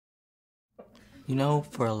You know,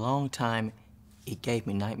 for a long time, it gave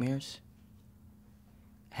me nightmares.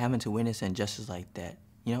 Having to witness injustice like that,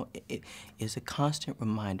 you know, it is a constant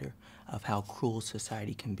reminder of how cruel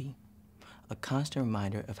society can be. A constant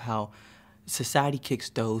reminder of how society kicks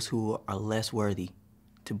those who are less worthy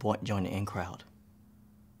to join the in crowd.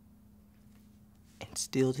 And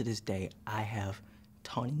still to this day, I have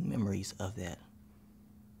taunting memories of that.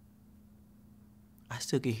 I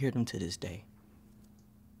still can hear them to this day.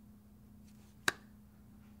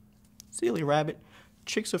 Silly rabbit,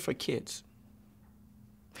 tricks are for kids.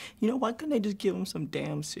 You know, why couldn't they just give him some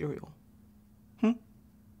damn cereal?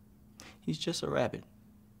 He's just a rabbit.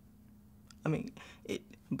 I mean,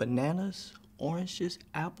 bananas, oranges,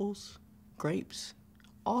 apples, grapes,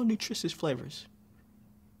 all nutritious flavors.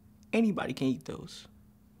 Anybody can eat those,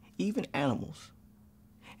 even animals.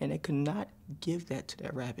 And they could not give that to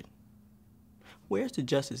that rabbit. Where's the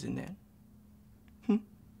justice in that? You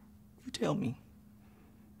tell me.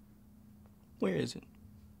 Where is it?